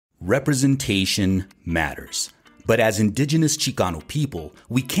Representation matters. But as indigenous Chicano people,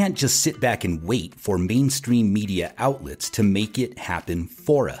 we can't just sit back and wait for mainstream media outlets to make it happen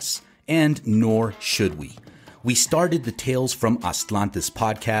for us. And nor should we. We started the Tales from Atlantis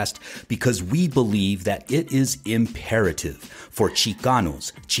podcast because we believe that it is imperative for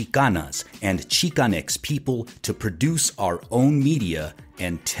Chicanos, Chicanas, and Chicanx people to produce our own media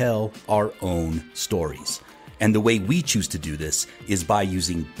and tell our own stories. And the way we choose to do this is by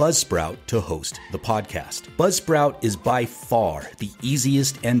using Buzzsprout to host the podcast. Buzzsprout is by far the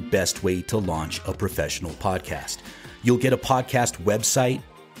easiest and best way to launch a professional podcast. You'll get a podcast website,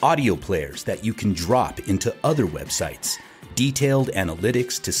 audio players that you can drop into other websites, detailed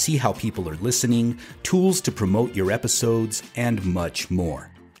analytics to see how people are listening, tools to promote your episodes, and much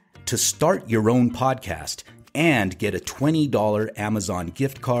more. To start your own podcast and get a $20 Amazon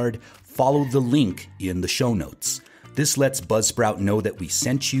gift card, follow the link in the show notes. This lets Buzzsprout know that we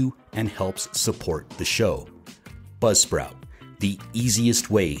sent you and helps support the show. Buzzsprout, the easiest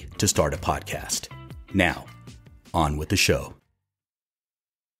way to start a podcast. Now, on with the show.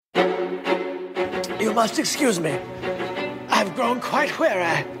 You must excuse me. I've grown quite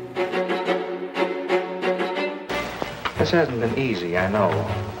weary. This hasn't been easy, I know.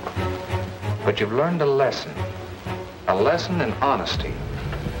 But you've learned a lesson. A lesson in honesty.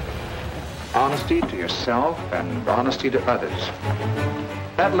 Honesty to yourself and honesty to others.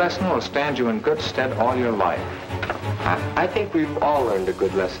 That lesson will stand you in good stead all your life. I think we've all learned a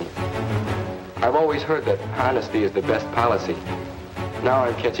good lesson. I've always heard that honesty is the best policy. Now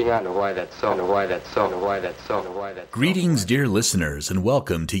I'm catching on to why that's so, Greetings, dear listeners, and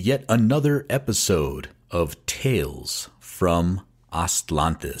welcome to yet another episode of Tales from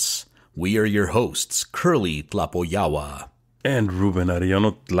Atlantis. We are your hosts, Kurly Tlapoyawa. And Ruben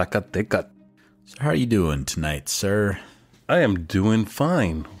Arellano Tlacatecat. So how are you doing tonight, sir? I am doing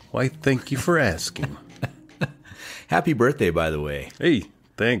fine. Why, thank you for asking. Happy birthday, by the way. Hey,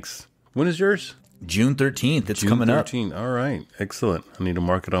 thanks. When is yours? June 13th. It's coming up. June 13th. All right. Excellent. I need to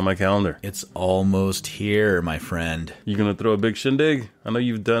mark it on my calendar. It's almost here, my friend. You going to throw a big shindig? I know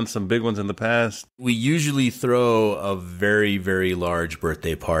you've done some big ones in the past. We usually throw a very, very large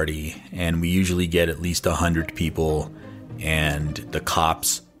birthday party, and we usually get at least 100 people, and the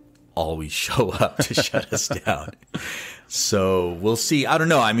cops always show up to shut us down. So we'll see. I don't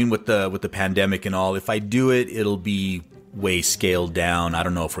know. I mean, with the pandemic and all, if I do it, it'll be way scaled down. I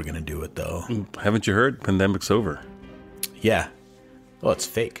don't know if we're going to do it, though. Haven't you heard? Pandemic's over. Yeah. Well, it's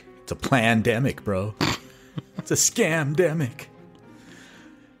fake. It's a plandemic, bro. It's a scamdemic.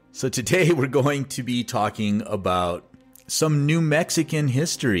 So today we're going to be talking about some New Mexican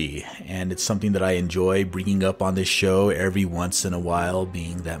history, and it's something that I enjoy bringing up on this show every once in a while,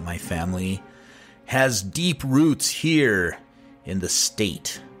 being that my family has deep roots here in the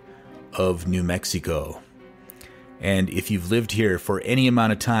state of New Mexico. And if you've lived here for any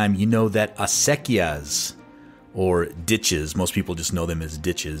amount of time, you know that acequias, or ditches, most people just know them as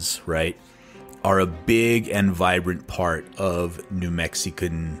ditches, right, are a big and vibrant part of New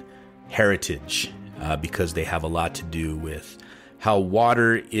Mexican heritage because they have a lot to do with how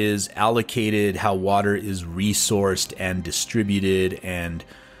water is allocated, how water is resourced and distributed and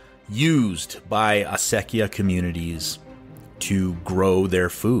used by acequia communities to grow their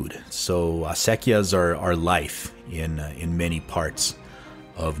food. So acequias are life in many parts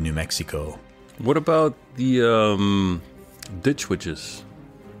of New Mexico. What about the ditch witches?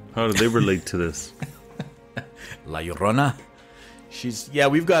 How do they relate to this? La Llorona?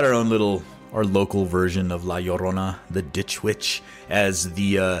 We've got our local version of La Llorona, the ditch witch, as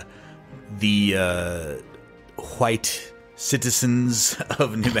the white citizens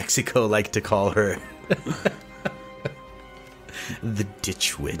of New Mexico like to call her. The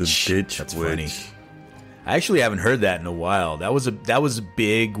ditch witch. The ditch That's witch. Funny. I actually haven't heard that in a while. That was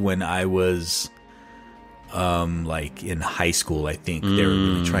big when I was like in high school. I think they were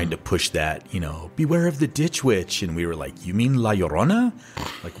really trying to push that, beware of the ditch witch, and we were like, you mean La Llorona?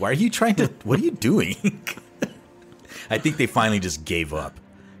 Like, why are you trying to, what are you doing? I think they finally just gave up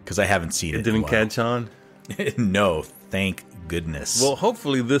because I haven't seen it. It didn't catch on? No, thank goodness. Well,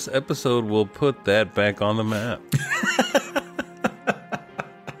 hopefully this episode will put that back on the map.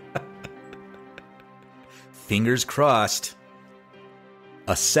 Fingers crossed.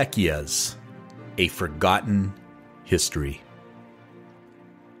 Acequias, a forgotten history.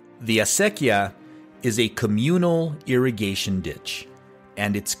 The acequia is a communal irrigation ditch,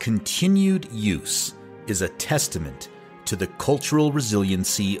 and its continued use is a testament to the cultural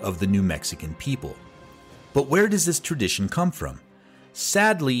resiliency of the New Mexican people. But where does this tradition come from?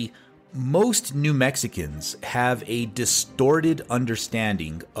 Sadly, Most New Mexicans have a distorted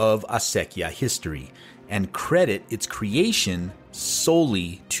understanding of Acequia history and credit its creation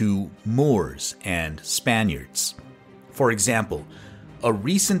solely to Moors and Spaniards. For example, a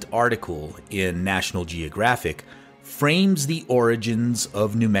recent article in National Geographic frames the origins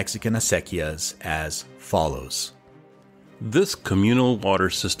of New Mexican acequias as follows. This communal water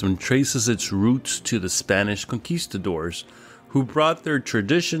system traces its roots to the Spanish conquistadors who brought their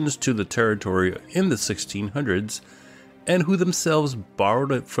traditions to the territory in the 1600s and who themselves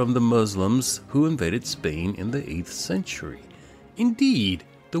borrowed it from the Muslims who invaded Spain in the 8th century. Indeed,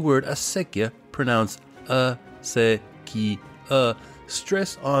 the word acequia, pronounced acequia,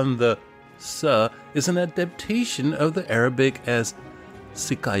 stress on the sa, is an adaptation of the Arabic as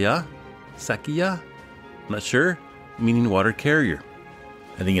sikaya, sakia, not sure, meaning water carrier.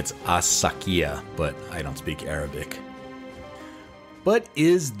 I think it's Acequia, but I don't speak Arabic. But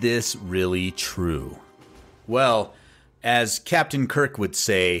is this really true? Well, as Captain Kirk would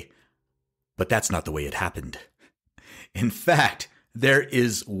say, but that's not the way it happened. In fact, there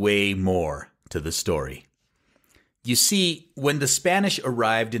is way more to the story. You see, when the Spanish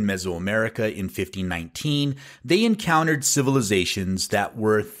arrived in Mesoamerica in 1519, they encountered civilizations that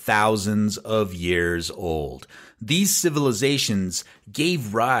were thousands of years old. These civilizations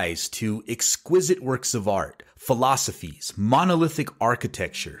gave rise to exquisite works of art, philosophies, monolithic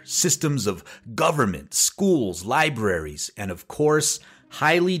architecture, systems of government, schools, libraries, and of course,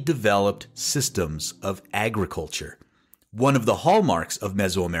 highly developed systems of agriculture. One of the hallmarks of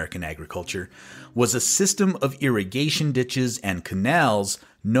Mesoamerican agriculture was a system of irrigation ditches and canals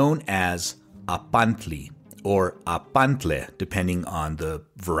known as apantli, or apantle, depending on the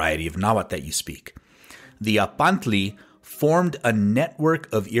variety of Nahuatl that you speak. The apantli formed a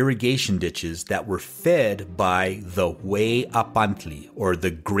network of irrigation ditches that were fed by the Way Apantli, or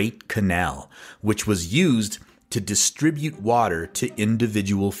the Great Canal, which was used to distribute water to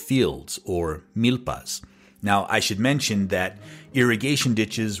individual fields, or milpas. Now, I should mention that irrigation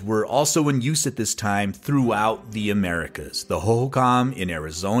ditches were also in use at this time throughout the Americas. The Hohokam in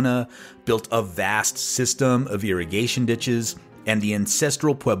Arizona built a vast system of irrigation ditches, and the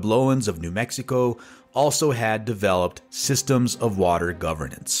ancestral Puebloans of New Mexico also had developed systems of water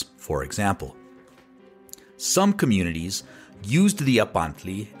governance. For example, some communities used the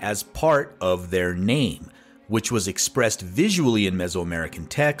apantli as part of their name, which was expressed visually in Mesoamerican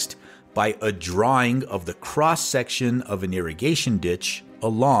text by a drawing of the cross-section of an irrigation ditch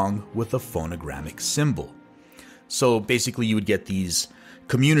along with a phonogrammic symbol. So basically you would get these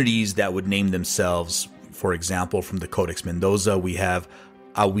communities that would name themselves, for example, from the Codex Mendoza, we have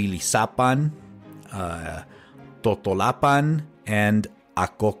Awilisapan, Totolapan, and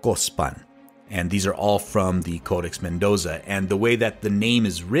Acocospan. And these are all from the Codex Mendoza. And the way that the name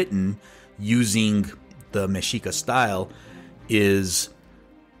is written using the Mexica style is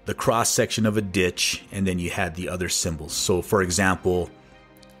the cross-section of a ditch, and then you had the other symbols. So, for example,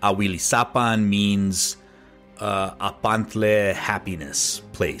 Awilisapan means apantle happiness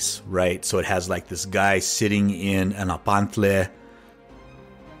place, right? So it has like this guy sitting in an apantle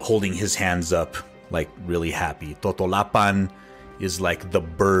holding his hands up, like really happy. Totolapan is like the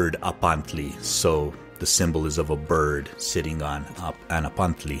bird apantli, so the symbol is of a bird sitting on an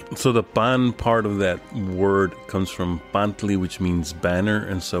apantli. So the pan part of that word comes from pantli, which means banner,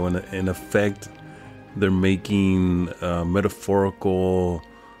 and so in effect, they're making a metaphorical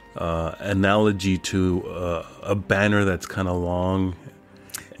analogy to a banner that's kind of long.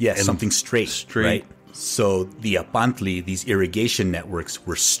 Yes, something straight, right? So the apantli, these irrigation networks,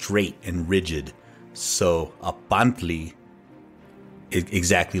 were straight and rigid. So apantli,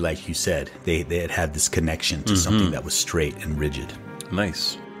 exactly like you said, they had this connection to something that was straight and rigid.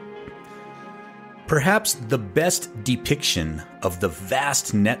 Nice. Perhaps the best depiction of the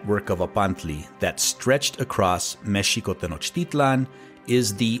vast network of apantli that stretched across Mexico Tenochtitlan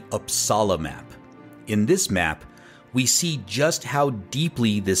is the Uppsala map. In this map, we see just how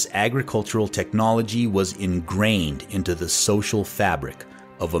deeply this agricultural technology was ingrained into the social fabric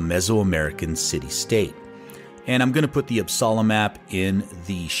of a Mesoamerican city-state. And I'm going to put the Uppsala map in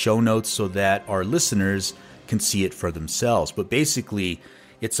the show notes so that our listeners can see it for themselves. But basically,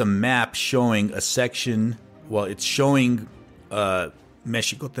 it's a map showing a section, well, it's showing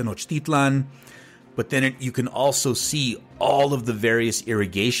Mexico Tenochtitlan, but then you can also see all of the various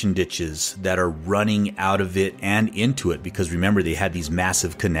irrigation ditches that are running out of it and into it. Because remember, they had these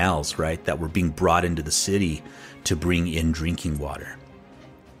massive canals, right, that were being brought into the city to bring in drinking water.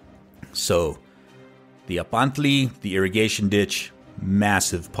 So the apantli, the irrigation ditch,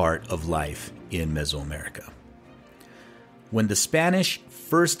 massive part of life in Mesoamerica. When the Spanish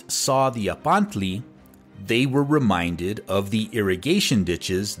first saw the Apantli, they were reminded of the irrigation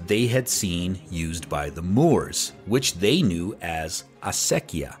ditches they had seen used by the Moors, which they knew as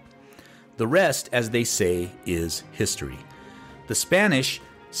Acequia. The rest, as they say, is history. The Spanish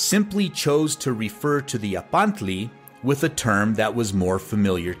simply chose to refer to the Apantli with a term that was more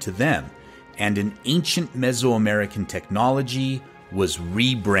familiar to them, and an ancient Mesoamerican technology was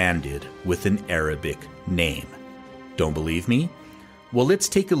rebranded with an Arabic name. Don't believe me? Well, let's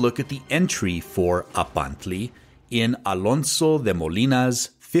take a look at the entry for Apantli in Alonso de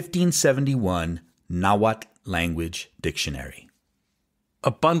Molina's 1571 Nahuatl Language Dictionary.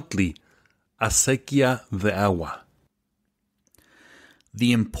 Apantli, Acequia de agua.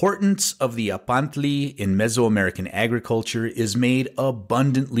 The importance of the Apantli in Mesoamerican agriculture is made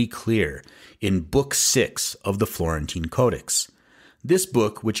abundantly clear in Book 6 of the Florentine Codex. This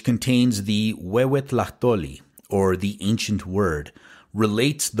book, which contains the Huehuetlahtoli, or the ancient word,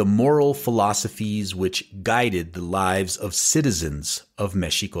 relates the moral philosophies which guided the lives of citizens of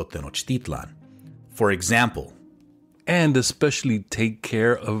Mexico Tenochtitlan. For example, and especially take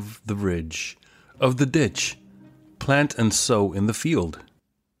care of the ridge, of the ditch, plant and sow in the field.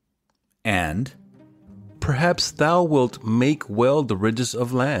 And perhaps thou wilt make well the ridges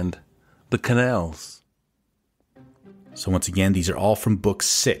of land, the canals. So once again, these are all from Book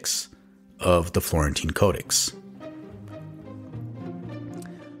 6 of the Florentine Codex.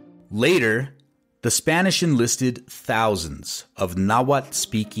 Later, the Spanish enlisted thousands of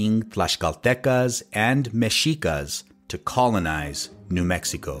Nahuatl-speaking Tlaxcaltecas and Mexicas to colonize New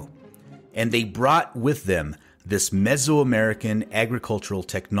Mexico, and they brought with them this Mesoamerican agricultural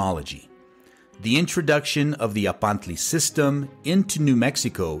technology. The introduction of the Apantli system into New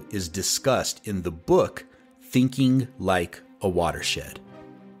Mexico is discussed in the book Thinking Like a Watershed.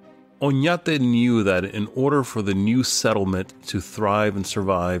 Oñate knew that in order for the new settlement to thrive and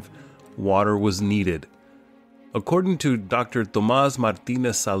survive, water was needed. According to Dr. Tomás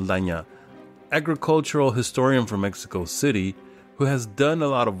Martínez Saldaña, agricultural historian from Mexico City, who has done a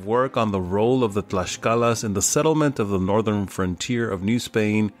lot of work on the role of the Tlaxcalas in the settlement of the northern frontier of New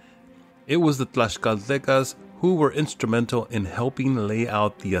Spain, it was the Tlaxcaltecas who were instrumental in helping lay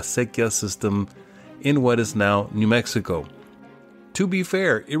out the Acequia system in what is now New Mexico. To be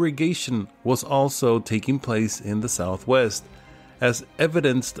fair, irrigation was also taking place in the southwest, as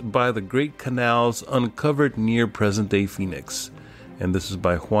evidenced by the great canals uncovered near present-day Phoenix. And this is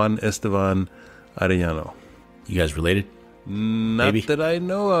by Juan Esteban Arellano. You guys related? Not Maybe. that I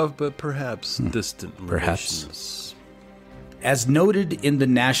know of, but perhaps distant Perhaps. relations. As noted in the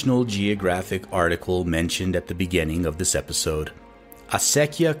National Geographic article mentioned at the beginning of this episode,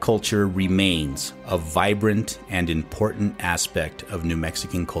 Acequia culture remains a vibrant and important aspect of New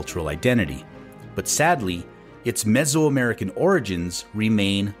Mexican cultural identity, but sadly, its Mesoamerican origins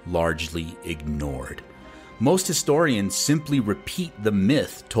remain largely ignored. Most historians simply repeat the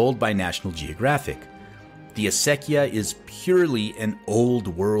myth told by National Geographic. The Acequia is purely an old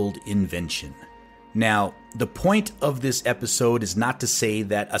world invention. Now, the point of this episode is not to say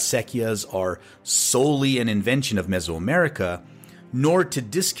that Acequias are solely an invention of Mesoamerica, nor to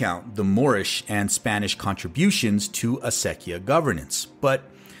discount the Moorish and Spanish contributions to Acequia governance, but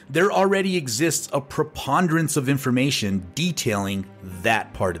there already exists a preponderance of information detailing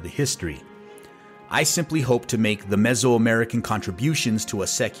that part of the history. I simply hope to make the Mesoamerican contributions to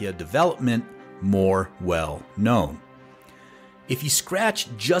Acequia development more well known. If you scratch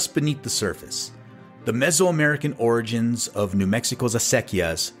just beneath the surface, the Mesoamerican origins of New Mexico's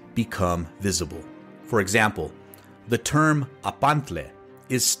Acequias become visible. For example, the term Apantle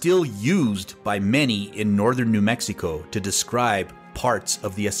is still used by many in northern New Mexico to describe parts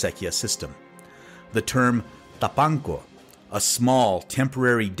of the Acequia system. The term Tapanco, a small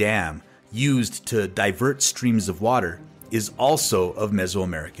temporary dam used to divert streams of water, is also of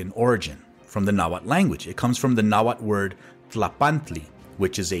Mesoamerican origin from the Nahuatl language. It comes from the Nahuatl word tlapantli,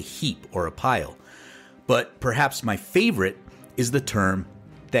 which is a heap or a pile. But perhaps my favorite is the term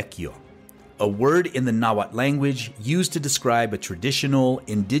tequio, a word in the Nahuatl language used to describe a traditional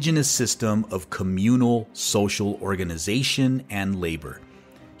indigenous system of communal social organization and labor.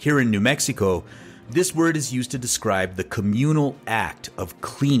 Here in New Mexico, this word is used to describe the communal act of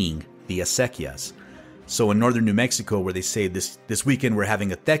cleaning the acequias. So in northern New Mexico, where they say this weekend we're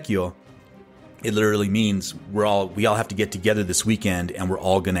having a tequio, it literally means we all have to get together this weekend and we're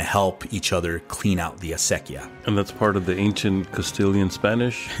all going to help each other clean out the acequia. And that's part of the ancient Castilian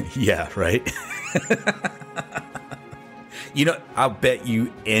Spanish? Yeah, right? You know, I'll bet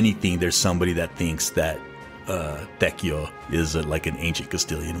you anything there's somebody that thinks that tequio is like an ancient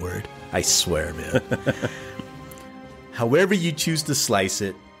Castilian word. I swear, man. However you choose to slice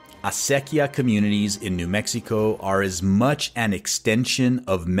it, Acequia communities in New Mexico are as much an extension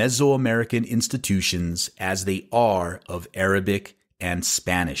of Mesoamerican institutions as they are of Arabic and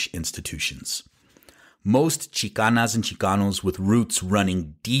Spanish institutions. Most Chicanas and Chicanos with roots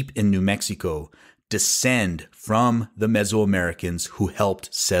running deep in New Mexico descend from the Mesoamericans who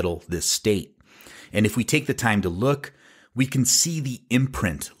helped settle this state. And if we take the time to look, we can see the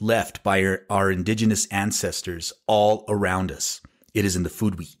imprint left by our indigenous ancestors all around us. It is in the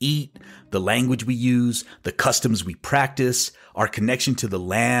food we eat, the language we use, the customs we practice, our connection to the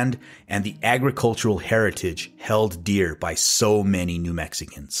land, and the agricultural heritage held dear by so many New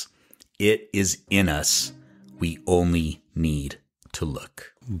Mexicans. It is in us. We only need to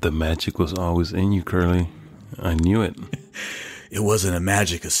look. The magic was always in you, Kurly. I knew it. It wasn't a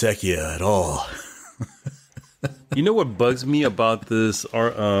magic Acequia at all. You know what bugs me about this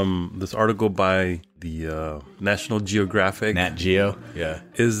article by the National Geographic? Nat Geo? Yeah.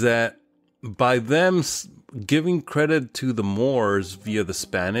 Is that by them giving credit to the Moors via the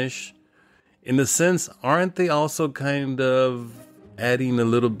Spanish, in a sense, aren't they also kind of adding a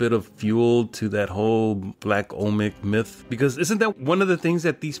little bit of fuel to that whole Black Olmec myth? Because isn't that one of the things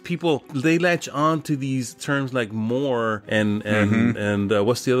that these people, they latch on to these terms like Moor and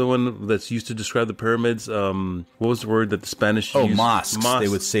what's the other one that's used to describe the pyramids? What was the word that the Spanish used? Mosques. They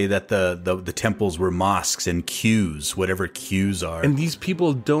would say that the temples were mosques and queues, whatever queues are. And these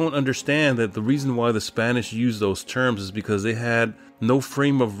people don't understand that the reason why the Spanish used those terms is because they had no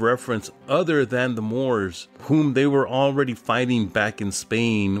frame of reference other than the Moors, whom they were already fighting back in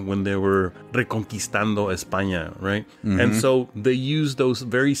Spain when they were reconquistando España, right? And so they used those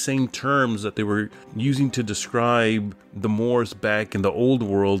very same terms that they were using to describe the Moors back in the old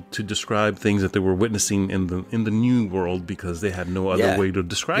world to describe things that they were witnessing in the new world, because they had no other way to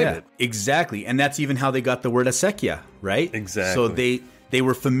describe it. Exactly. And that's even how they got the word Acequia, right? Exactly. So they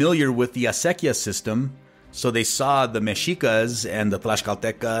were familiar with the Acequia system. So they saw the Mexicas and the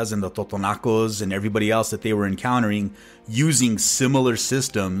Tlaxcaltecas and the Totonacos and everybody else that they were encountering using similar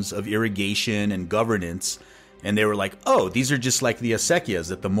systems of irrigation and governance. And they were like, oh, these are just like the Acequias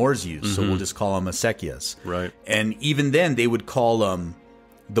that the Moors used. So we'll just call them Acequias. Right. And even then they would call them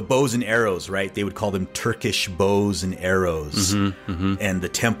the bows and arrows, right? They would call them Turkish bows and arrows. And the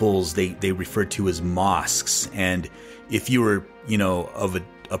temples they referred to as mosques. And if you were, of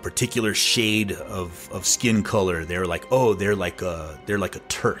a particular shade of skin color, they're like, oh, they're like a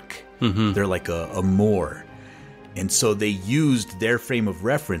Turk. They're like a Moor. And so they used their frame of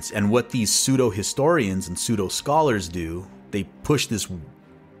reference. And what these pseudo-historians and pseudo-scholars do, they push this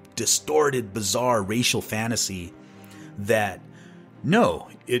distorted, bizarre racial fantasy that, no,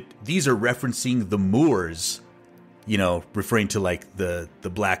 these are referencing the Moors, referring to like the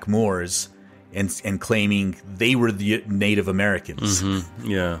Black Moors, and claiming they were the Native Americans.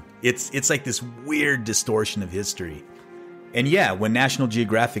 Yeah. It's like this weird distortion of history. And yeah, when National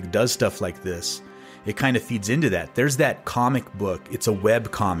Geographic does stuff like this, it kind of feeds into that. There's that comic book. It's a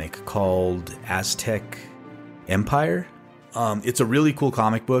web comic called Aztec Empire. It's a really cool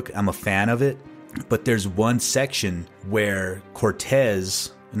comic book. I'm a fan of it. But there's one section where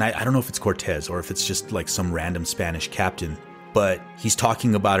Cortez, and I don't know if it's Cortez or if it's just like some random Spanish captain, but he's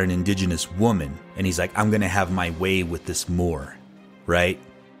talking about an indigenous woman, and he's like, I'm going to have my way with this Moor, right?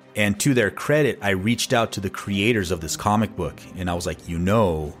 And to their credit, I reached out to the creators of this comic book, and I was like,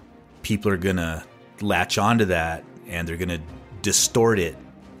 people are going to latch onto that, and they're going to distort it,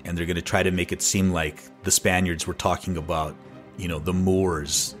 and they're going to try to make it seem like the Spaniards were talking about, the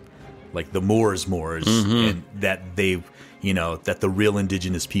Moors, like the Moors, and that that the real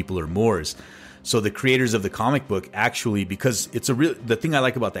indigenous people are Moors. So the creators of the comic book actually, because the thing I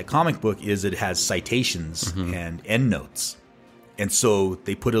like about that comic book is it has citations and endnotes. And so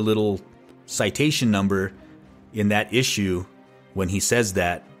they put a little citation number in that issue when he says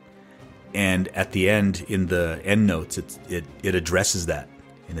that. And at the end, in the endnotes, it addresses that.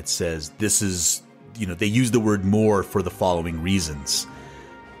 And it says, this is, they use the word Moor for the following reasons.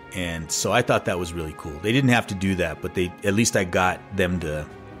 And so I thought that was really cool. They didn't have to do that, but at least I got them to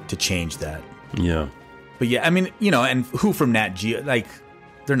change that. Yeah. But yeah, I mean, and who from Nat Geo, like,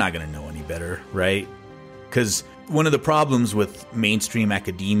 they're not going to know any better, right? Because one of the problems with mainstream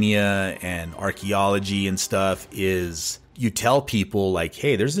academia and archaeology and stuff is you tell people like,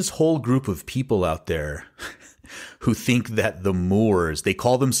 hey, there's this whole group of people out there who think that the Moors, they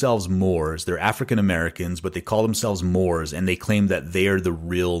call themselves Moors, they're African Americans, but they call themselves Moors, and they claim that they're the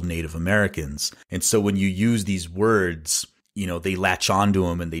real Native Americans. And so when you use these words, they latch onto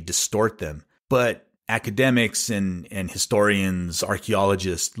them and they distort them. But academics and historians,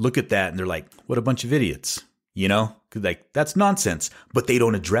 archaeologists look at that and they're like, what a bunch of idiots. You know, like that's nonsense, but they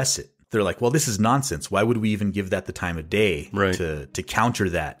don't address it. They're like, well, this is nonsense. Why would we even give that the time of day to counter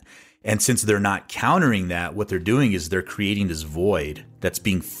that? And since they're not countering that, what they're doing is they're creating this void that's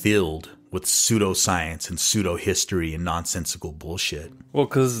being filled with pseudoscience and pseudo-history and nonsensical bullshit. Well,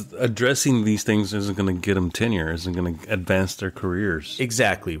 because addressing these things isn't going to get them tenure, isn't going to advance their careers.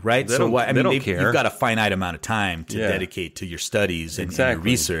 Exactly, right? They don't care. You've got a finite amount of time to dedicate to your studies and your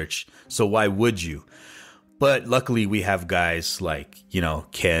research, so why would you? But luckily, we have guys like, you know,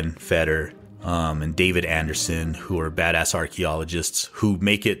 Ken Feder and David Anderson, who are badass archaeologists who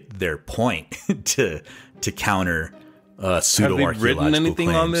make it their point to counter pseudo-archaeological Have they written anything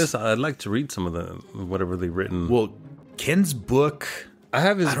claims. on this? I'd like to read some of whatever they've written. Well, Ken's book, I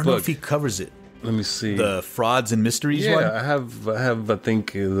have his book. I don't know if he covers it. Let me see. The Frauds and Mysteries one? I have, I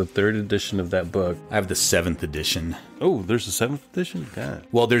think, the 3rd edition of that book. I have the 7th edition. Oh, there's a 7th edition? God.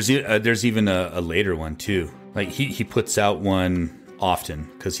 Well, there's even a later one, too. Like, he puts out one often,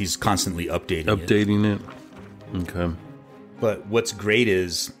 because he's constantly updating it. Okay. But what's great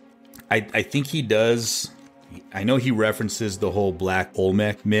is, I think he does... I know he references the whole Black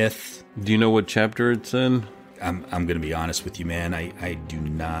Olmec myth. Do you know what chapter it's in? I'm going to be honest with you, man. I do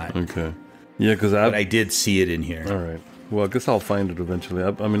not. Okay. Yeah, because I did see it in here. All right. Well, I guess I'll find it eventually.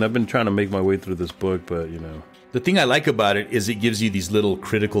 I mean, I've been trying to make my way through this book, but, you know. The thing I like about it is it gives you these little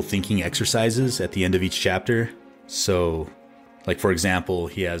critical thinking exercises at the end of each chapter. So, like, for example,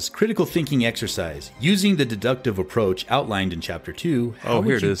 he has critical thinking exercise. Using the deductive approach outlined in Chapter 2, how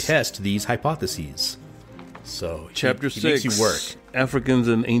would you test these hypotheses? So, Chapter 6, makes you work. Africans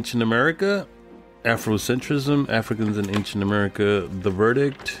in Ancient America, Afrocentrism, Africans in Ancient America, The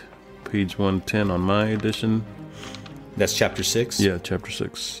Verdict, page 110 on my edition. That's Chapter 6? Yeah, Chapter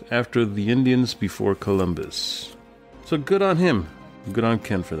 6. After the Indians, before Columbus. So good on him. Good on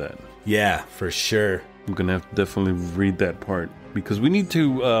Ken for that. Yeah, for sure. I'm going to have to definitely read that part, because we need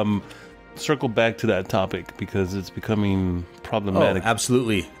to circle back to that topic, because it's becoming problematic. Oh,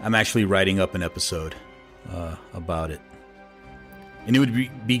 absolutely. I'm actually writing up an episode about it. And it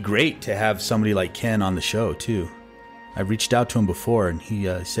would be great to have somebody like Ken on the show, too. I've reached out to him before, and he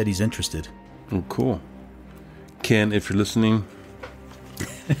said he's interested. Oh, cool. Ken, if you're listening...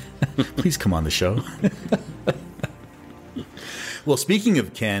 Please come on the show. Well, speaking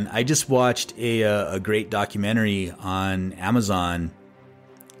of Ken, I just watched a great documentary on Amazon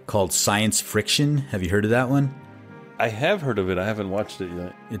called Science Friction. Have you heard of that one? I have heard of it. I haven't watched it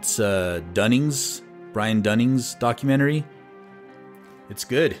yet. It's Brian Dunning's documentary. It's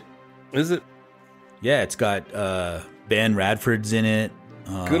good. Is it? Yeah, it's got Ben Radford's in it.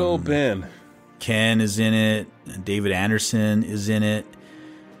 Good old Ben. Ken is in it. David Anderson is in it.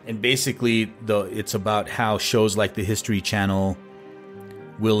 And basically, it's about how shows like the History Channel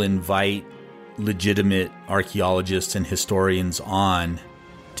will invite legitimate archaeologists and historians on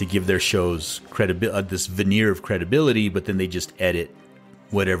to give their shows this veneer of credibility, but then they just edit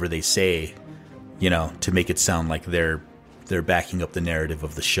whatever they say, you know, to make it sound like they're backing up the narrative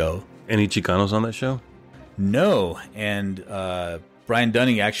of the show. Any Chicanos on that show? No, and Brian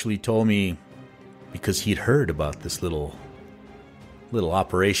Dunning actually told me, because he'd heard about this little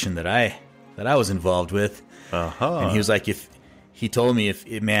operation that I was involved with, and he was like, if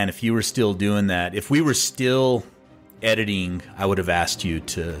you were still doing that, if we were still editing, I would have asked you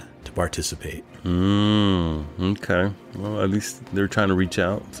to participate. Okay. Well, at least they're trying to reach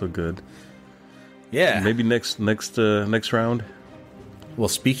out. So good. Yeah. Maybe next round. Well,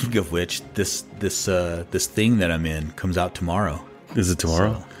 speaking of which, this thing that I'm in comes out tomorrow. Is it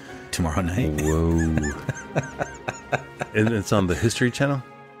tomorrow? So, tomorrow night. Whoa. And it's on the History Channel?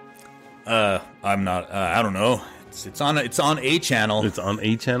 I'm not. I don't know. It's on a channel. It's on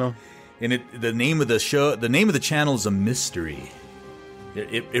a channel, and the name of the channel is a mystery.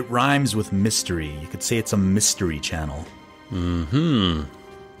 It rhymes with mystery. You could say it's a mystery channel.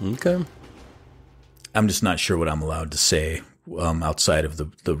 Okay. I'm just not sure what I'm allowed to say outside of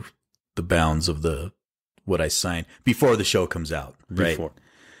the bounds of what I signed before the show comes out. Right.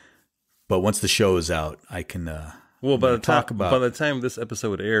 But once the show is out, I can. Well, by the time this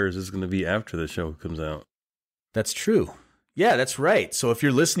episode airs, it's going to be after the show comes out. That's true. Yeah, that's right. So if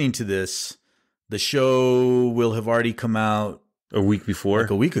you're listening to this, the show will have already come out a week before, like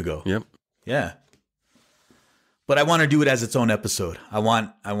a week ago. Yep. Yeah. But I want to do it as its own episode. I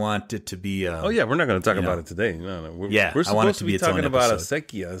want it to be. Oh yeah, we're not going to talk about it today. No. We're supposed to be talking about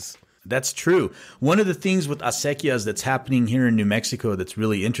Acequias. That's true. One of the things with Acequias that's happening here in New Mexico that's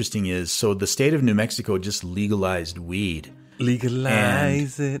really interesting is, so the state of New Mexico just legalized weed.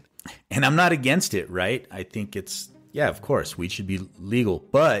 Legalize it. And I'm not against it, right? I think of course, weed should be legal.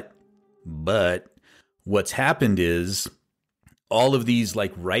 But what's happened is all of these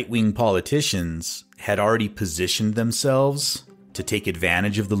like right-wing politicians had already positioned themselves to take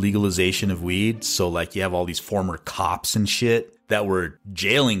advantage of the legalization of weed. So like you have all these former cops and shit that were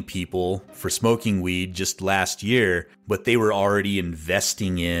jailing people for smoking weed just last year, but they were already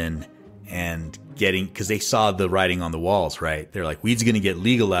investing in and getting, because they saw the writing on the walls, right? They're like, weed's going to get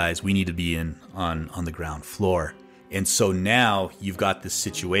legalized. We need to be in on the ground floor. And so now you've got this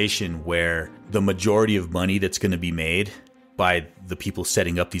situation where the majority of money that's going to be made by the people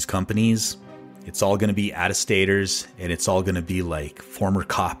setting up these companies, it's all going to be out-of-staters, and it's all going to be like former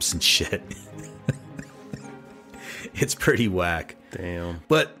cops and shit. It's pretty whack. Damn.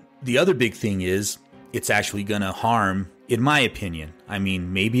 But the other big thing is it's actually going to harm, in my opinion. I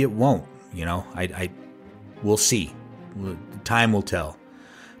mean, maybe it won't, you know, we'll see. Time will tell.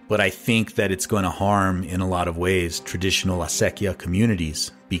 But I think that it's going to harm in a lot of ways traditional Acequia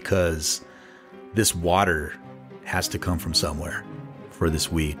communities, because this water has to come from somewhere for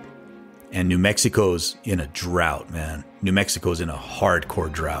this weed. And New Mexico's in a drought, man. New Mexico's in a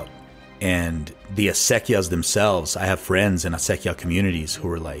hardcore drought. And the Acequias themselves, I have friends in Acequia communities who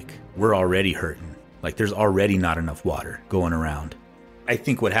are like, we're already hurting. Like there's already not enough water going around. I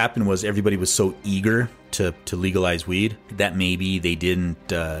think what happened was everybody was so eager to legalize weed that maybe they didn't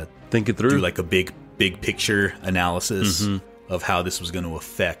think it through, do like a big picture analysis of how this was going to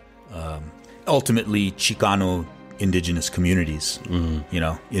affect ultimately Chicano indigenous communities, you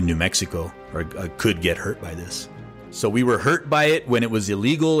know, in New Mexico, or could get hurt by this. So we were hurt by it when it was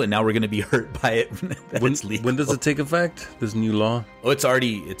illegal, and now we're going to be hurt by it when it's legal. When does it take effect, this new law? Oh, it's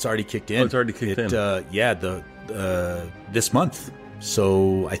already kicked in. Oh, it's already kicked in. Yeah, this month.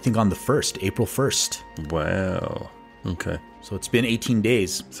 So I think on the 1st, April 1st. Wow. Okay. So it's been 18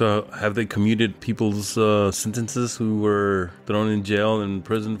 days. So have they commuted people's sentences who were thrown in jail and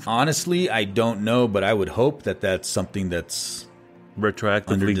prison? Honestly, I don't know, but I would hope that that's something that's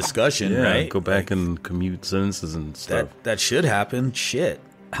retroactively under discussion, right? Go back and commute sentences and stuff. That should happen. Shit.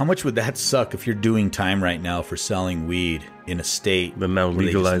 How much would that suck if you're doing time right now for selling weed in a state that now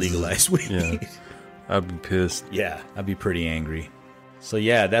legalize weed? Yeah. I'd be pissed. Yeah, I'd be pretty angry. So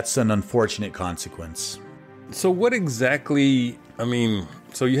yeah, that's an unfortunate consequence. So what exactly, I mean,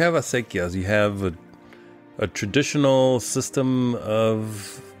 so you have acequias, you have a traditional system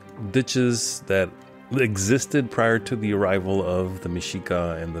of ditches that existed prior to the arrival of the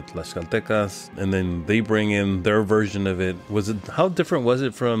Mexica and the Tlaxcaltecas, and then they bring in their version of it. How different was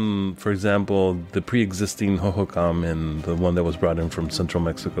it from, for example, the pre-existing Hohokam and the one that was brought in from central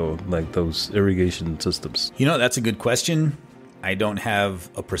Mexico, like those irrigation systems? You know, that's a good question. I don't have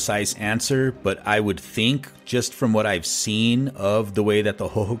a precise answer, but I would think, just from what I've seen of the way that the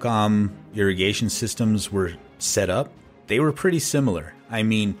Hohokam irrigation systems were set up, they were pretty similar. I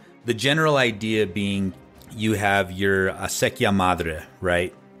mean, the general idea being you have your Acequia Madre,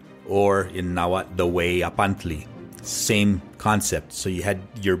 right? Or in Nahuatl, the Way Apantli. Same concept. So you had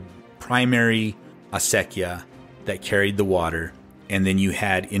your primary Acequia that carried the water, and then you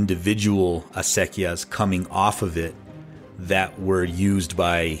had individual Acequias coming off of it that were used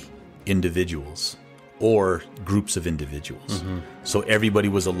by individuals or groups of individuals. So everybody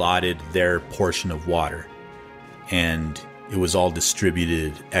was allotted their portion of water, and it was all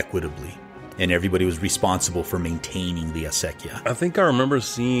distributed equitably, and everybody was responsible for maintaining the acequia. I think I remember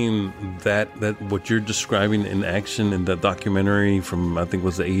seeing that what you're describing in action in that documentary from, I think it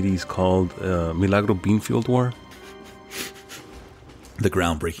was the 80s, called Milagro Beanfield War. The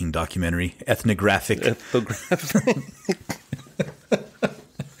groundbreaking documentary, ethnographic.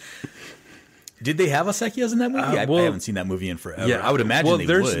 Did they have acequias in that movie? I haven't seen that movie in forever. Yeah, I would imagine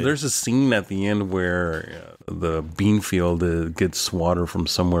they would. There's a scene at the end where the bean field gets water from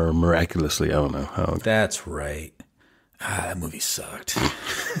somewhere miraculously. I don't know how. That's right. That movie sucked.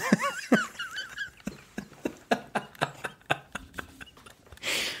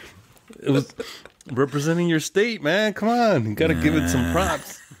 It was representing your state, man. Come on. You got to give it some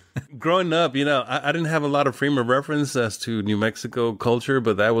props. Growing up, you know, I didn't have a lot of frame of reference as to New Mexico culture,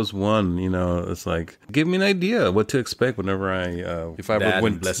 but that was one. You know, it's like, give me an idea what to expect whenever if I ever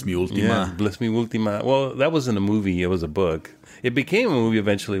went. Bless me ultima. Yeah, bless me ultima. Well, that wasn't a movie; it was a book. It became a movie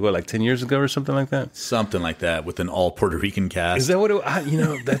eventually. What, like 10 years ago or something like that? Something like that, with an all Puerto Rican cast. Is that what it? You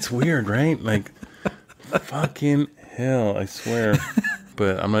know, that's weird, right? Like, fucking hell, I swear.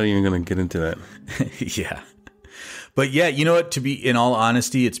 But I'm not even gonna get into that. Yeah. But yeah, you know what? To be in all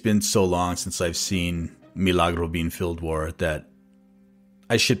honesty, it's been so long since I've seen Milagro Beanfield War that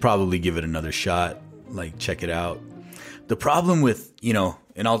I should probably give it another shot. Like, check it out. The problem with, you know,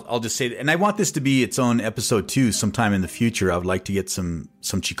 and I'll just say, and I want this to be its own episode too, sometime in the future. I would like to get some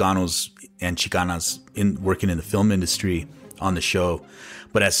Chicanos and Chicanas working in the film industry on the show.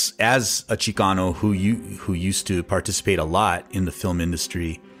 But as a Chicano who used to participate a lot in the film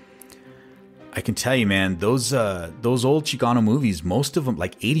industry, I can tell you, man, those old Chicano movies, most of them,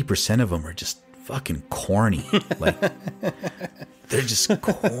 like 80% of them, are just fucking corny. Like, they're just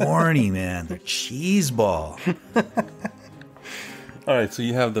corny, man. They're cheeseball. All right, so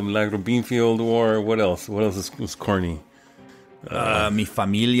you have the Milagro Beanfield War. What else? What else is corny? Mi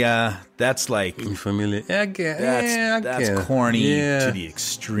Familia. That's like Mi Familia. That's corny to the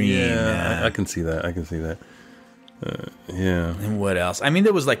extreme. Yeah, man. I can see that. Yeah. And what else? I mean,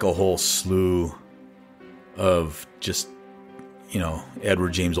 there was like a whole slew of just,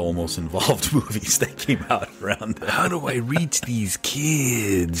 Edward James Olmos involved movies that came out around that. How do I reach these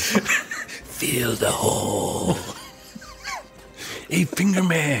kids? Fill the hole. Hey,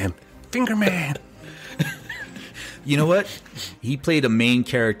 Fingerman. You know what? He played a main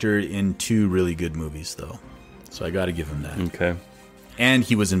character in 2 really good movies, though. So I got to give him that. Okay. And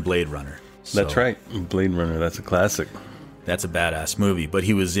he was in Blade Runner. So That's right. Blade Runner. That's a classic. That's a badass movie. But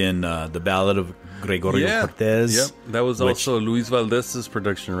he was in The Ballad of Gregorio Cortez. Yep. That was also Luis Valdez's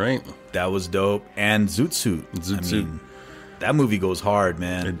production, right? That was dope. And Zoot Suit. I mean, that movie goes hard,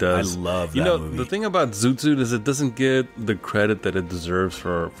 man. It does. I love that movie. The thing about Zoot Suit is it doesn't get the credit that it deserves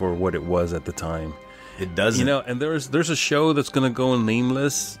for what it was at the time. It doesn't. And there's a show that's going to go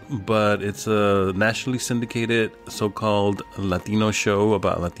nameless, but it's a nationally syndicated so-called Latino show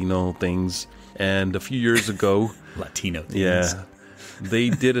about Latino things. And a few years ago... Latino things. Yeah. They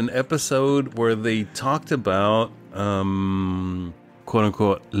did an episode where they talked about,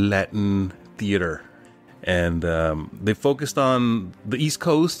 quote-unquote, Latin theater. And they focused on the East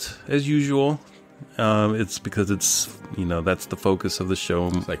Coast, as usual. It's because it's, that's the focus of the show.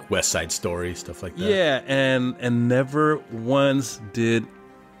 It's like West Side Story, stuff like that. Yeah, and never once did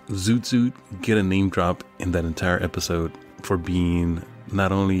Zoot Suit get a name drop in that entire episode for being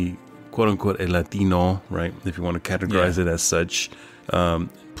not only, quote-unquote, a Latino, right, if you want to categorize it as such,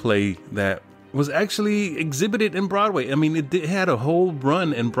 play that was actually exhibited in Broadway. I mean, it had a whole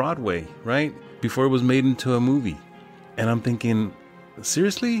run in Broadway, right, before it was made into a movie. And I'm thinking...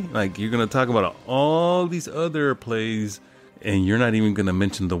 seriously? Like, you're going to talk about all these other plays and you're not even going to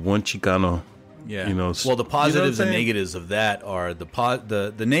mention the one Chicano? Yeah. Well, the positives and negatives of that are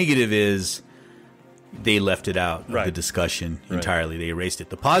the negative is they left it out of the discussion entirely. They erased it.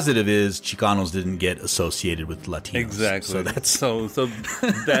 The positive is Chicanos didn't get associated with Latinos. Exactly. So that's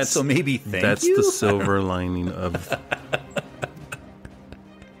that's so maybe that's the silver lining of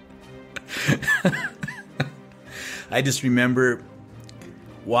I just remember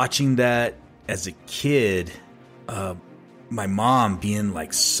watching that as a kid, my mom being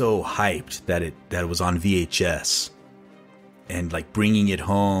like so hyped that it was on VHS and like bringing it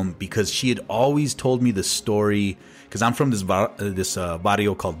home because she had always told me the story because I'm from this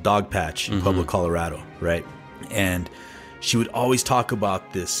barrio called Dog Patch in Pueblo, Colorado, right? And she would always talk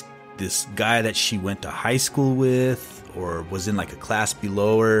about this guy that she went to high school with or was in like a class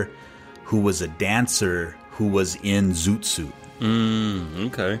below her who was a dancer who was in Zoot Suit.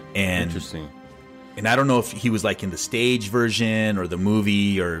 Okay. And interesting. And I don't know if he was like in the stage version or the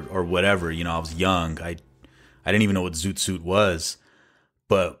movie or whatever. I was young. I didn't even know what Zoot Suit was.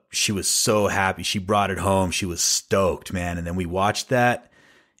 But she was so happy. She brought it home. She was stoked, man. And then we watched that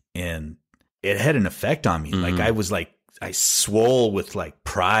and it had an effect on me. Like I swole with like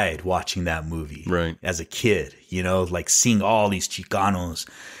pride watching that movie as a kid, like seeing all these Chicanos.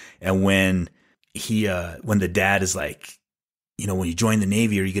 And when the dad is like, when you join the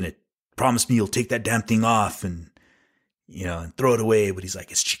Navy, are you going to promise me you'll take that damn thing off and throw it away? But he's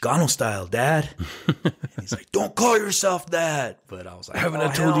like, it's Chicano style, Dad. And he's like, don't call yourself that. But I was like, haven't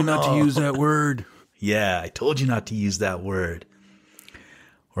I told you not to use that word? Yeah, I told you not to use that word.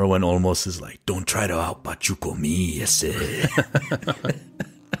 Or when Olmos is like, don't try to outpachuco me, ese.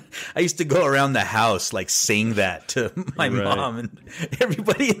 I used to go around the house like sing that to my mom and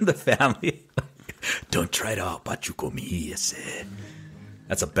everybody in the family. Don't try to outpachuco me, ese.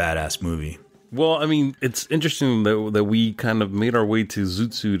 That's a badass movie. Well, I mean, it's interesting that we kind of made our way to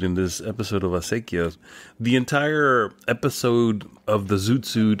Zoot Suit in this episode of Acequia. The entire episode of the Zoot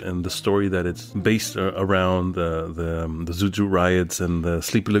Suit and the story that it's based around the Zoot Suit riots and the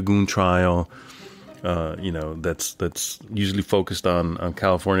Sleepy Lagoon trial, that's usually focused on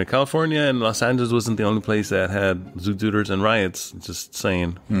California. California and Los Angeles wasn't the only place that had Zoot Suiters and riots. Just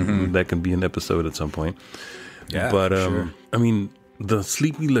saying, that can be an episode at some point. Yeah, but sure. I mean, the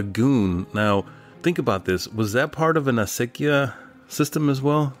Sleepy Lagoon. Now, think about this. Was that part of an Acequia system as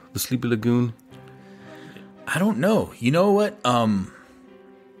well? The Sleepy Lagoon? I don't know. You know what?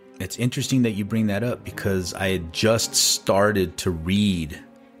 It's interesting that you bring that up because I had just started to read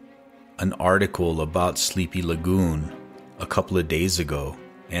an article about Sleepy Lagoon a couple of days ago.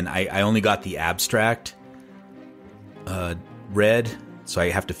 And I only got the abstract read, so I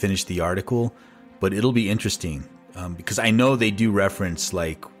have to finish the article. But it'll be interesting because I know they do reference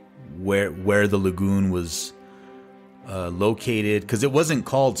like where the lagoon was located, because it wasn't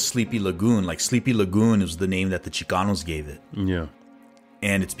called Sleepy Lagoon. Like Sleepy Lagoon is the name that the Chicanos gave it. Yeah.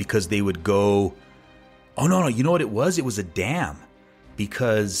 And it's because they would go, oh no, you know what it was? It was a dam,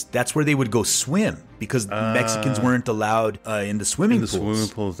 because that's where they would go swim, because Mexicans weren't allowed in the swimming pools. Swimming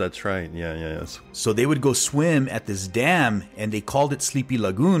pools, that's right. Yeah. So they would go swim at this dam, and they called it Sleepy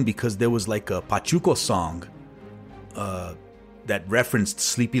Lagoon because there was like a Pachuco song that referenced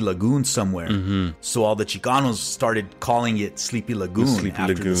Sleepy Lagoon somewhere. Mm-hmm. So all the Chicanos started calling it Sleepy Lagoon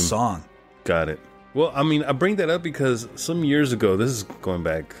after the song. Got it. Well, I mean, I bring that up because some years ago, this is going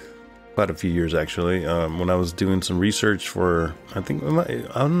back quite a few years actually, when I was doing some research for, I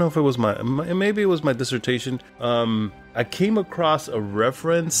don't know if it was maybe it was my dissertation. I came across a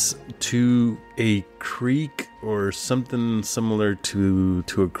reference to a creek or something similar to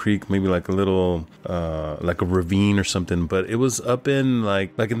a creek, maybe like a little, like a ravine or something, but it was up in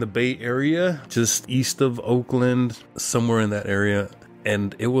like in the Bay Area, just east of Oakland, somewhere in that area.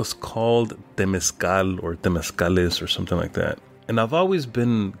 And it was called Temescal or Temescales or something like that. And I've always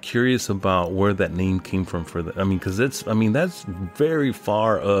been curious about where that name came from because that's very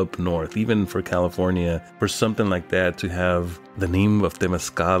far up north, even for California, for something like that to have the name of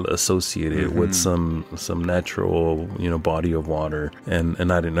Temescal associated with some natural, body of water. And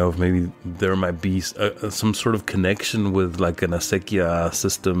I didn't know if maybe there might be some sort of connection with like an Acequia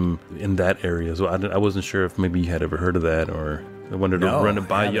system in that area. So I wasn't sure if maybe you had ever heard of that, or I wanted to run it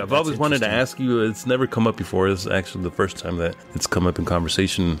by you. I've always wanted to ask you. It's never come up before. It's actually the first time that it's come up in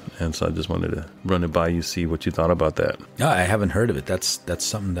conversation, and so I just wanted to run it by you, see what you thought about that. No, I haven't heard of it. That's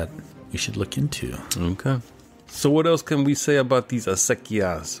something that you should look into. Okay. So what else can we say about these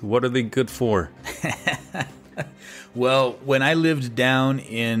acequias? What are they good for? Well, when I lived down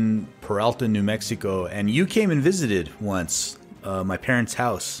in Peralta, New Mexico, and you came and visited once, my parents'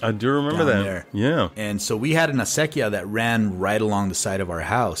 house. I do remember that. There. Yeah. And so we had an acequia that ran right along the side of our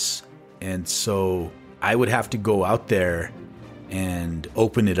house. And so I would have to go out there and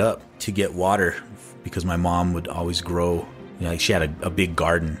open it up to get water, because my mom would always grow, she had a big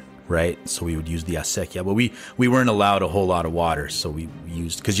garden, right? So we would use the acequia, but we weren't allowed a whole lot of water. So we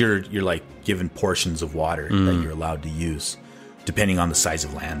used, because you're like given portions of water that you're allowed to use, depending on the size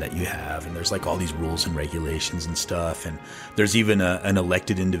of land that you have. And there's like all these rules and regulations and stuff. And there's even an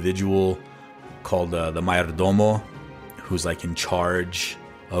elected individual called the mayordomo, who's like in charge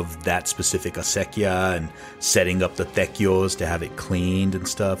of that specific acequia and setting up the tequios to have it cleaned and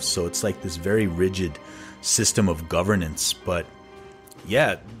stuff. So it's like this very rigid system of governance. But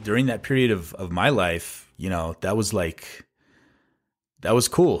yeah, during that period of my life, that was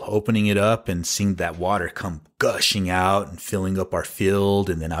cool, opening it up and seeing that water come gushing out and filling up our field.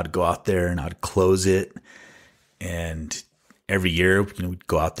 And then I'd go out there and I'd close it. And every year, we'd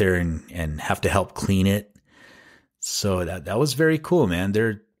go out there and have to help clean it. So that was very cool, man.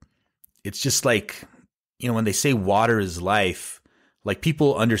 It's just like, when they say water is life, like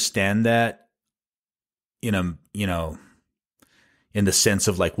people understand that in the sense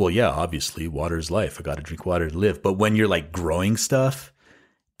of like, well, yeah, obviously water is life. I got to drink water to live. But when you're like growing stuff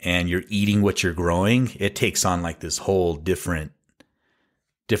and you're eating what you're growing, it takes on like this whole different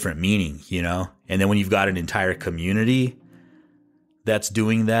meaning, And then when you've got an entire community that's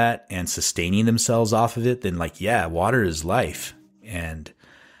doing that and sustaining themselves off of it, then like, yeah, water is life. And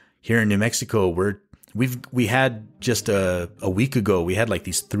here in New Mexico, we had just a week ago, we had like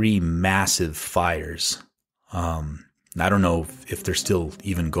these 3 massive fires. I don't know if they're still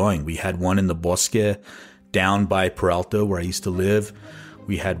even going. We had one in the Bosque down by Peralta, where I used to live.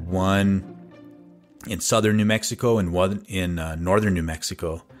 We had one in southern New Mexico and one in northern New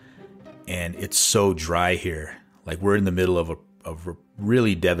Mexico. And it's so dry here. Like we're in the middle of a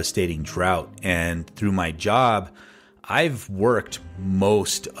really devastating drought. And through my job, I've worked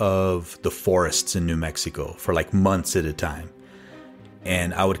most of the forests in New Mexico for like months at a time.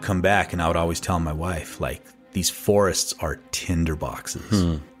 And I would come back and I would always tell my wife, like, these forests are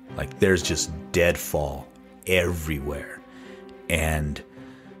tinderboxes. Like there's just deadfall everywhere. And,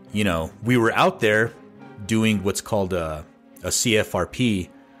 we were out there doing what's called a CFRP,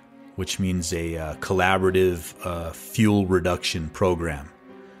 which means a collaborative fuel reduction program.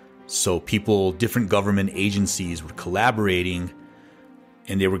 So different government agencies were collaborating,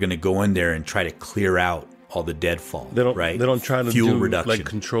 and they were going to go in there and try to clear out all the deadfall. They don't, right? They don't try to fuel do reduction, like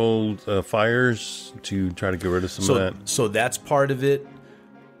controlled fires to try to get rid of some of that. So that's part of it,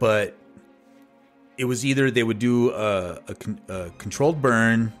 but it was either they would do a controlled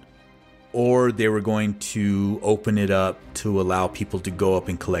burn, or they were going to open it up to allow people to go up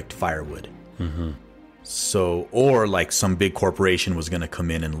and collect firewood. Mm-hmm. So, or like some big corporation was going to come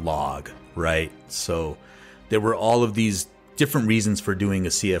in and log, right? So there were all of these different reasons for doing a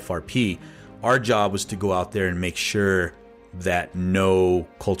CFRP. Our job was to go out there and make sure that no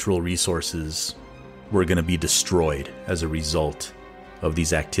cultural resources were going to be destroyed as a result of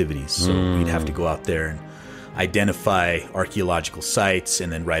these activities. So we'd have to go out there and identify archaeological sites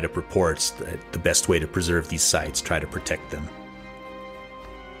and then write up reports that the best way to preserve these sites, try to protect them.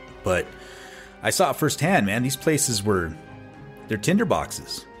 But I saw it firsthand, man. These places they're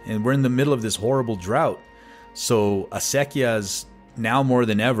tinderboxes, and we're in the middle of this horrible drought. So acequias now more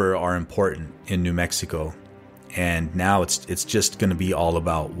than ever are important in New Mexico, and now it's just going to be all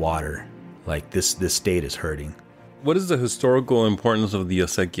about water. Like this state is hurting. What is the historical importance of the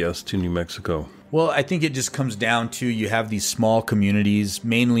acequias to New Mexico? Well, I think it just comes down to you have these small communities,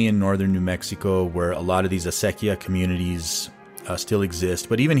 mainly in northern New Mexico, where a lot of these acequia communities still exist.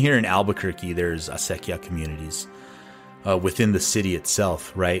 But even here in Albuquerque, there's acequia communities within the city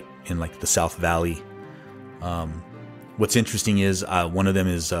itself, right? In like the South Valley. What's interesting is one of them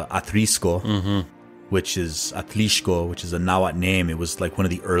is Atrisco, which is Atlixco, which is a Nahuatl name. It was like one of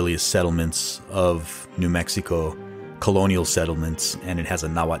the earliest settlements of New Mexico, colonial settlements, and it has a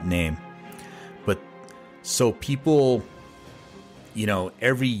Nahuatl name. But so people,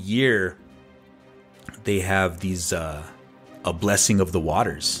 every year they have these a blessing of the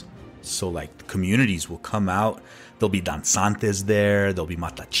waters. So like the communities will come out. There'll be danzantes there. There'll be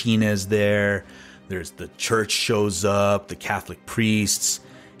matachines there. There's the church shows up, the Catholic priests,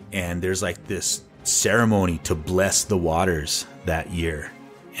 and there's like this ceremony to bless the waters that year.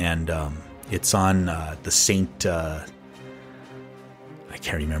 And it's on the Saint, I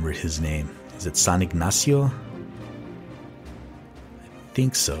can't remember his name. Is it San Ignacio? I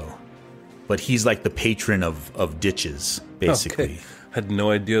think so. But he's like the patron of ditches, basically. Okay. I had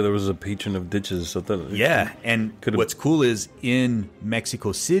no idea there was a patron of ditches. So yeah, and what's cool is in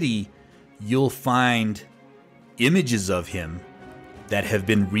Mexico City, you'll find images of him that have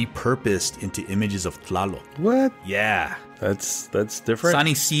been repurposed into images of Tlaloc. What? Yeah. That's different? San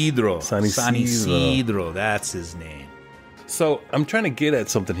Isidro. San Isidro, that's his name. So I'm trying to get at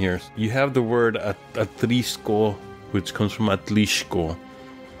something here. You have the word Atrisco, which comes from Atlixco.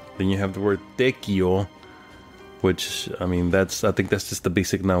 Then you have the word Tequio, which, I think that's just the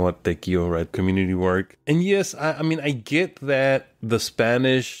basic Nahuatl Tequio, right? Community work. And yes, I get that the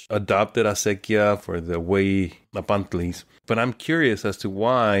Spanish adopted acequia for the way Napantlis, but I'm curious as to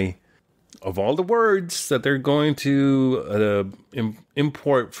why, of all the words that they're going to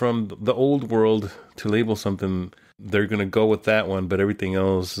import from the old world to label something, they're going to go with that one, but everything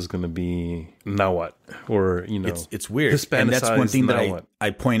else is going to be Nahuatl, or, It's weird. And that's one thing that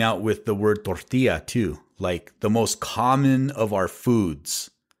I point out with the word tortilla, too. Like the most common of our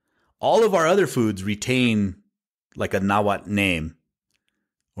foods. All of our other foods retain like a Nahuatl name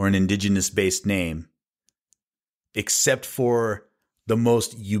or an indigenous-based name, except for the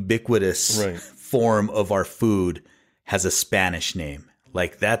most ubiquitous form of our food has a Spanish name.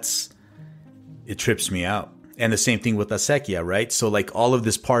 Like it trips me out. And the same thing with acequia, right? So like all of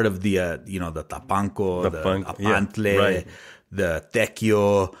this part of the, the tapanco, the apantle, the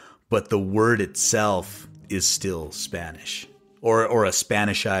tequio, but the word itself is still Spanish or a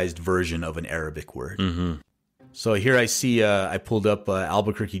Spanishized version of an Arabic word. Mm-hmm. So here I see, I pulled up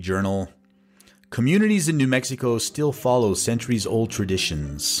Albuquerque Journal. Communities in New Mexico still follow centuries-old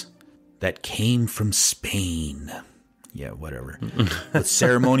traditions that came from Spain. Yeah, whatever. With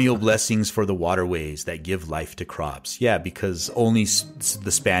ceremonial blessings for the waterways that give life to crops. Yeah, because only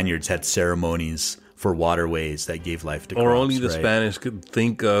the Spaniards had ceremonies for waterways that gave life to crops. Or only the Spanish could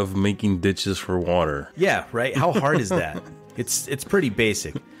think of making ditches for water. Yeah, right? How hard is that? It's pretty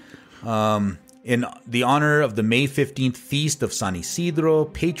basic. In the honor of the May 15th feast of San Isidro,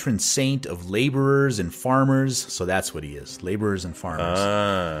 patron saint of laborers and farmers. So that's what he is, laborers and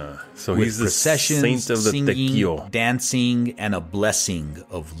farmers. So he's the saint of the tequio. Dancing, and a blessing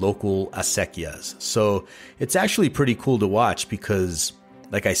of local acequias. So it's actually pretty cool to watch because,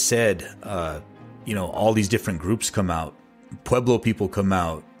 like I said, all these different groups come out. Pueblo people come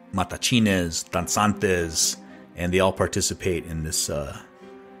out, matachines, danzantes, and they all participate in this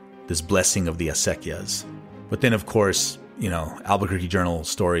blessing of the acequias. But then, of course, Albuquerque Journal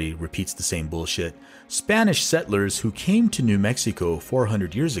story repeats the same bullshit. Spanish settlers who came to New Mexico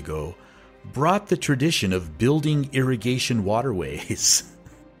 400 years ago brought the tradition of building irrigation waterways.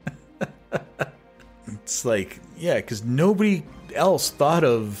 It's like, yeah, because nobody else thought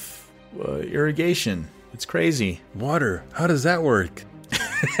of irrigation. It's crazy. Water. How does that work?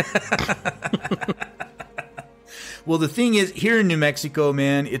 Well, the thing is, here in New Mexico,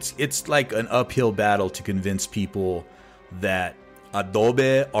 man, it's like an uphill battle to convince people that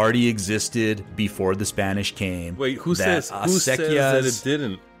adobe already existed before the Spanish came. Wait, who says that it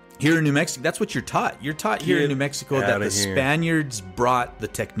didn't? Here in New Mexico, that's what you're taught. You're taught here in New Mexico that the Spaniards brought the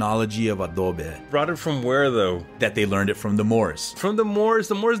technology of adobe. Brought it from where, though? That they learned it from the Moors. From the Moors?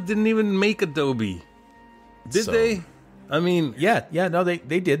 The Moors didn't even make adobe. Did they? I mean... Yeah, no, they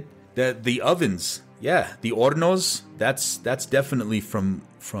did. The ovens, yeah. The hornos, that's definitely from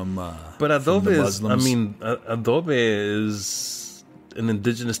but adobe from the Muslims. Adobe is an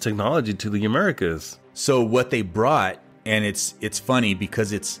indigenous technology to the Americas. So what they brought, and it's funny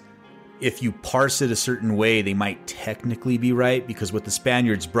because if you parse it a certain way, they might technically be right, because what the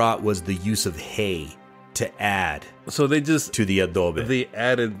Spaniards brought was the use of hay to add. So they just to the adobe. They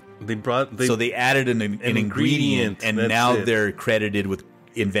added an ingredient, and now they're credited with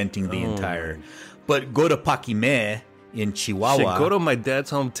inventing the entire. But go to Paquimé in Chihuahua. Shit, go to my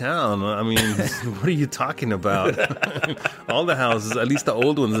dad's hometown. I mean, what are you talking about? All the houses, at least the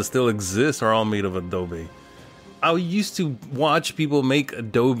old ones that still exist, are all made of adobe. I used to watch people make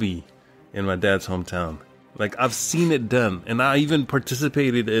adobe in my dad's hometown. Like, I've seen it done, and I even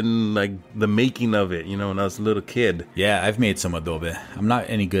participated in like the making of it, when I was a little kid. Yeah, I've made some adobe. I'm not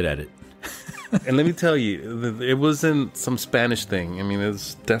any good at it. And let me tell you, it wasn't some Spanish thing. I mean,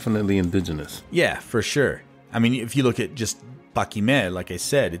 it's definitely indigenous. Yeah, for sure. I mean, if you look at just Paquimé, like I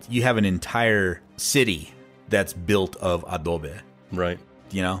said, you have an entire city that's built of adobe. Right.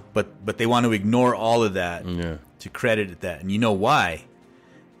 But they want to ignore all of that to credit it that. And you know why?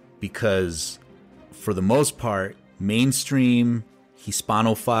 Because for the most part, mainstream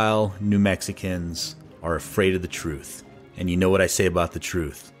Hispanophile New Mexicans are afraid of the truth. And you know what I say about the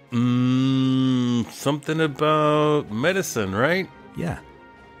truth? Something about medicine, right? Yeah.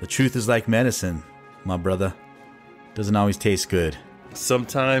 The truth is like medicine, my brother. Doesn't always taste good.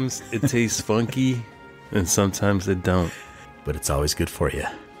 Sometimes it tastes funky, and sometimes it don't. But it's always good for you.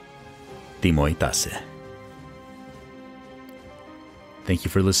 Timo Itase. Thank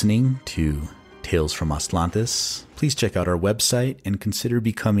you for listening to Tales from Atlantis. Please check out our website and consider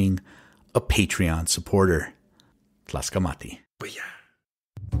becoming a Patreon supporter. Tlaskamati. Booyah.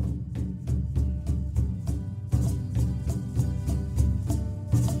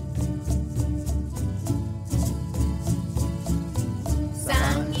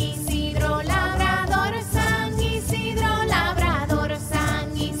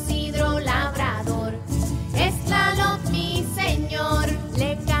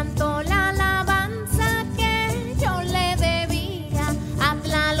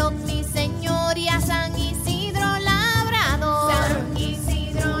 San Isidro Labrador.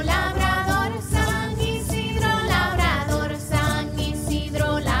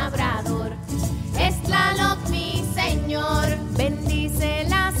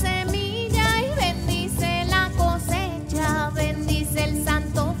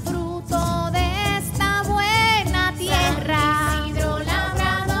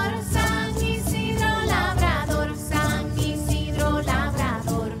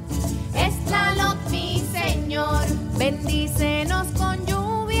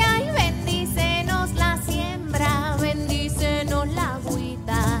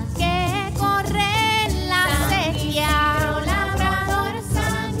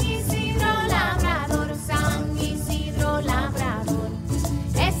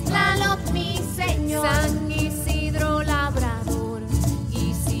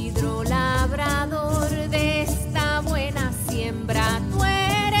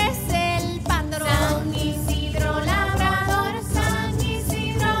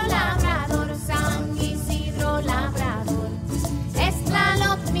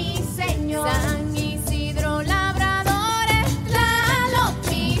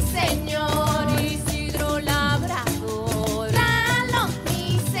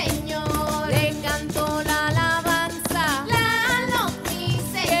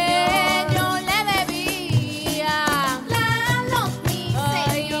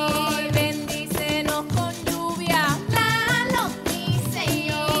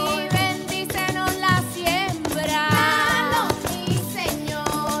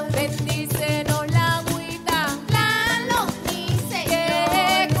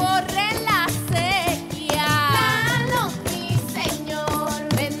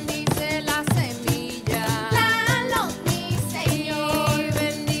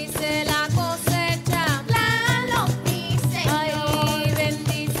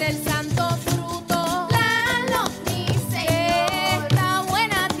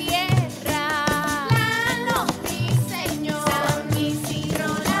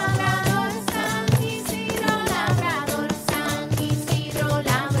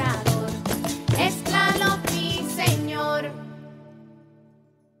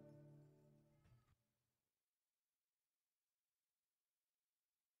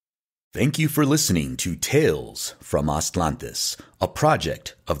 Thank you for listening to Tales from Atlantis, a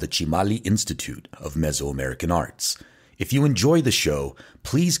project of the Chimali Institute of Mesoamerican Arts. If you enjoy the show,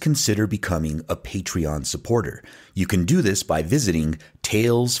 please consider becoming a Patreon supporter. You can do this by visiting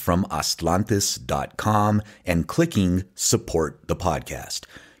talesfromatlantis.com and clicking Support the Podcast.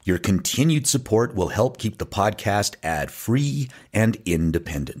 Your continued support will help keep the podcast ad-free and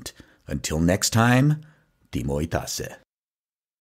independent. Until next time, Timo Itase.